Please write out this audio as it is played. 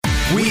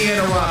we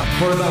interrupt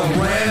for the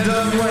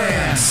Random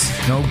Rants.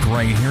 Oh,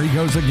 great. Here he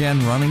goes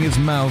again, running his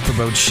mouth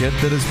about shit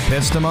that has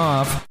pissed him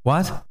off.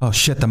 What? Oh,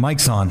 shit, the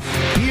mic's on.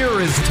 Here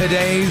is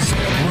today's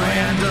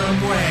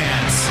Random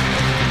Rants.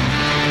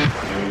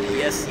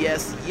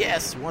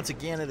 Yes. Once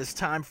again, it is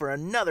time for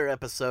another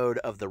episode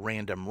of the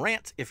Random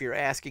Rant. If you're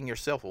asking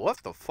yourself,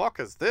 what the fuck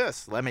is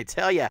this? Let me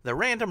tell you, the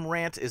Random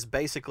Rant is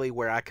basically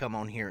where I come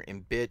on here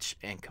and bitch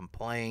and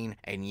complain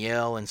and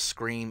yell and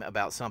scream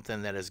about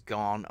something that has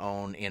gone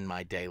on in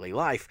my daily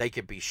life. They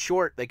could be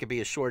short. They could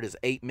be as short as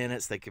 8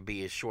 minutes. They could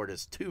be as short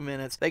as 2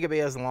 minutes. They could be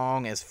as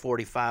long as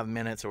 45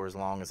 minutes or as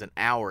long as an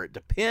hour. It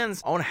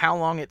depends on how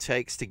long it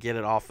takes to get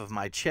it off of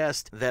my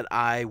chest that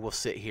I will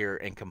sit here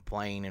and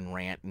complain and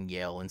rant and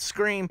yell and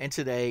scream. And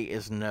today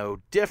is no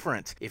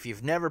different. If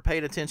you've never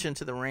paid attention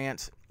to the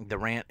rant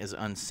is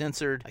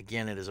uncensored.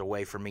 Again, it is a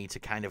way for me to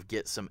kind of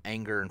get some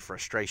anger and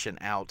frustration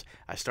out.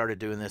 I started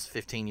doing this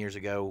 15 years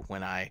ago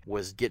when I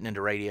was getting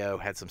into radio,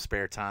 had some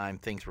spare time,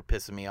 things were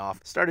pissing me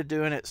off. Started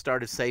doing it,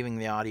 started saving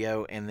the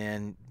audio, and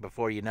then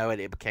before you know it,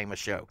 it became a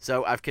show.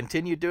 So I've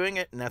continued doing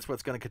it, and that's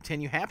what's going to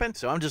continue happen.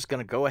 So I'm just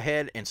going to go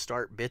ahead and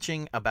start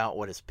bitching about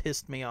what has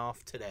pissed me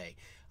off today.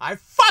 I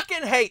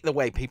fucking hate the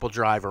way people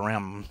drive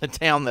around the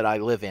town that I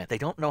live in. They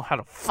don't know how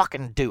to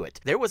fucking do it.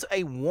 There was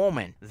a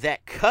woman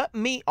that cut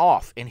me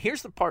off, and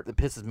here's the part that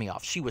pisses me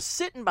off. She was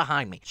sitting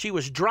behind me. She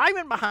was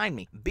driving behind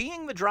me.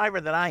 Being the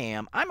driver that I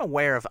am, I'm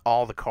aware of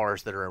all the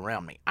cars that are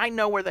around me. I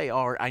know where they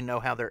are. I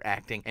know how they're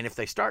acting, and if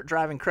they start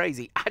driving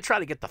crazy, I try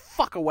to get the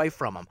fuck away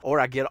from them,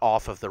 or I get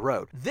off of the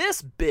road.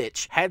 This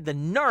bitch had the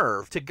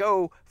nerve to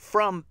go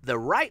from the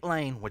right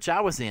lane, which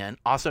I was in,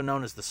 also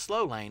known as the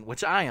slow lane,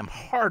 which I am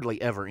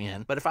hardly ever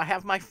in, but if I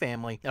have my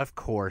family, of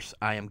course,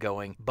 I am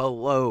going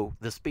below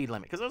the speed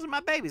limit because those are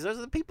my babies. Those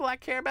are the people I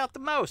care about the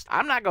most.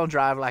 I'm not going to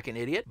drive like an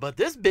idiot, but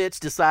this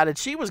bitch decided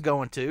she was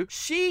going to.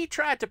 She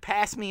tried to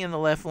pass me in the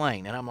left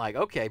lane, and I'm like,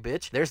 okay,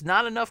 bitch, there's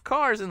not enough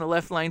cars in the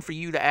left lane for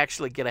you to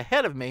actually get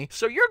ahead of me,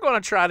 so you're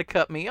going to try to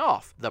cut me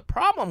off. The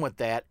problem with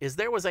that is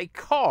there was a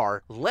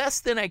car less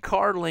than a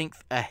car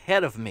length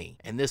ahead of me,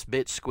 and this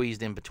bitch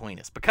squeezed in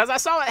between us because I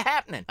saw it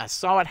happening.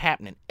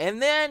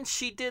 And then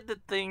she did the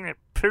thing that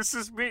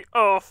pisses me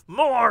off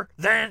more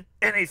than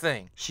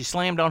anything. She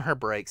slammed on her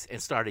brakes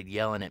and started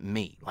yelling at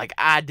me like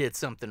I did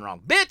something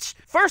wrong. Bitch,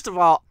 first of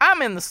all,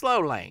 I'm in the slow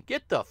lane.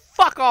 Get the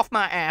fuck off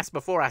my ass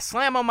before I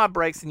slam on my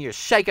brakes and you're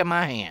shaking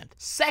my hand.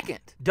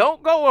 Second,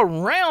 don't go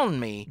around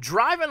me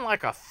driving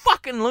like a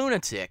fucking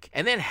lunatic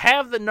and then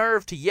have the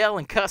nerve to yell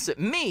and cuss at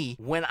me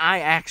when I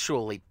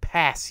actually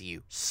pass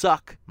you.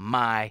 Suck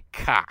my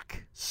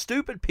cock.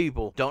 Stupid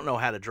people don't know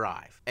how to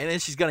drive. And then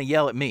she's gonna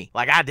yell at me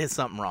like I did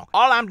something wrong.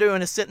 All I'm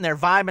doing is sitting there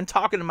vibing,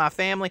 talking to my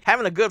family,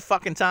 having a good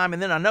fucking time,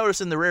 and then I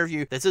notice in the rear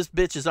view that this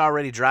bitch is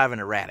already driving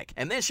erratic.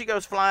 And then she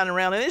goes flying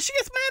around, and then she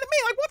gets mad at me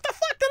like, what the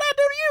fuck did I do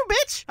to you,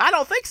 bitch? I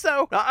don't think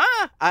so.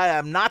 I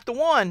am not the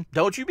one.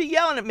 Don't you be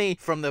yelling at me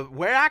from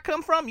where I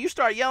come from. You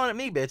start yelling at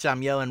me, bitch,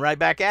 I'm yelling right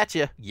back at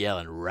you.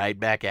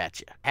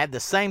 Had the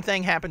same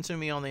thing happen to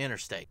me on the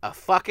interstate. A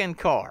fucking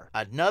car.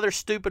 Another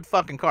stupid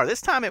fucking car.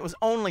 This time it was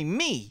only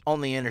me on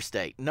the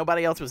interstate.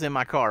 Nobody else was in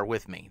my car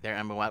with me.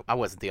 I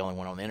wasn't the only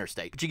one on the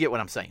interstate, but you get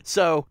what I'm saying.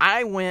 So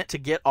I went to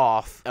get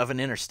off of an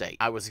interstate.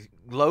 I was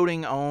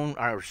loading on,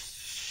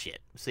 shit.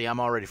 See,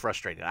 I'm already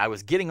frustrated. I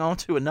was getting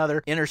onto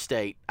another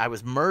interstate. I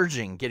was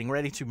getting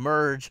ready to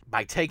merge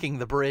by taking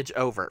the bridge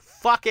over.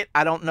 Fuck it.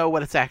 I don't know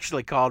what it's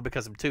actually called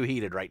because I'm too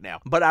heated right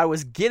now. But I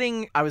was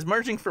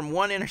merging from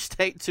one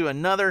interstate to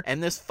another,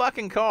 and this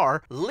fucking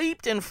car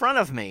leaped in front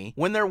of me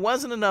when there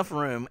wasn't enough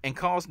room and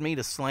caused me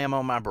to slam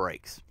on my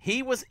brakes.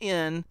 He was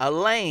in a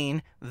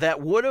lane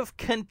that would have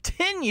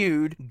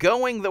continued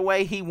going the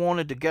way he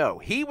wanted to go.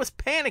 He was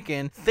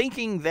panicking,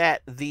 thinking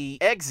that he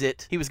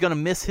was going to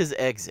miss his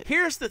exit.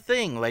 Here's the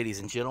thing, ladies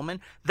and gentlemen.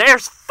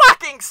 There's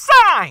fucking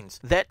signs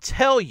that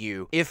tell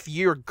you if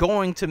you're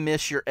going to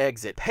miss your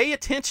exit. Pay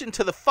attention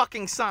to the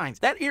fucking signs.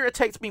 That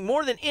irritates me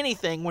more than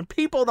anything when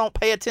people don't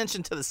pay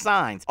attention to the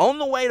signs. On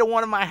the way to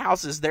one of my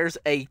houses, there's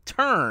a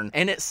turn,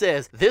 and it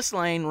says, this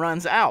lane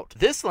runs out.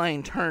 This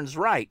lane turns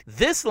right.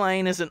 This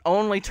lane is an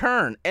only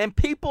turn. And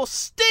people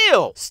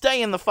still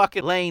stay in the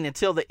fucking lane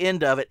until the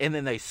end of it, and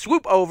then they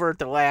swoop over at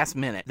the last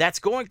minute. That's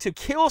going to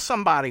kill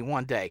somebody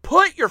one day.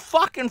 Put your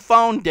fucking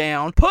phone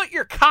down. Put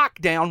your cock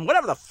down.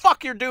 Whatever the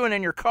fuck you're doing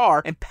in your car,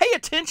 and pay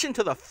attention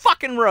to the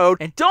fucking road,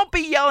 and don't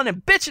be yelling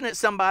and bitching at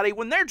somebody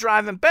when they're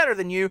driving better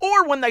than you,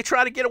 or when they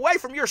try to get away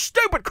from your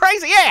stupid,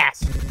 crazy ass.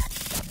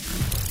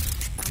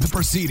 The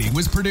proceeding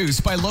was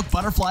produced by Look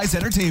Butterflies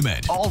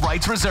Entertainment. All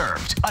rights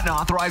reserved.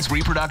 Unauthorized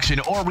reproduction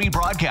or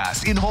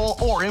rebroadcast in whole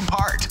or in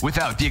part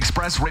without the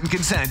express written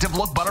consent of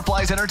Look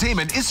Butterflies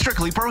Entertainment is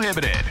strictly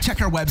prohibited.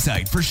 Check our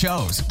website for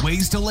shows,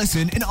 ways to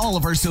listen, and all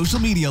of our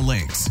social media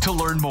links. To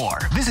learn more,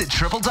 visit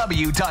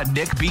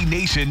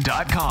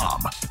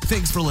www.nickbnation.com.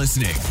 Thanks for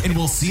listening, and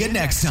we'll see you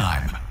next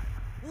time.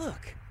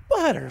 Look,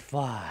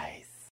 butterflies.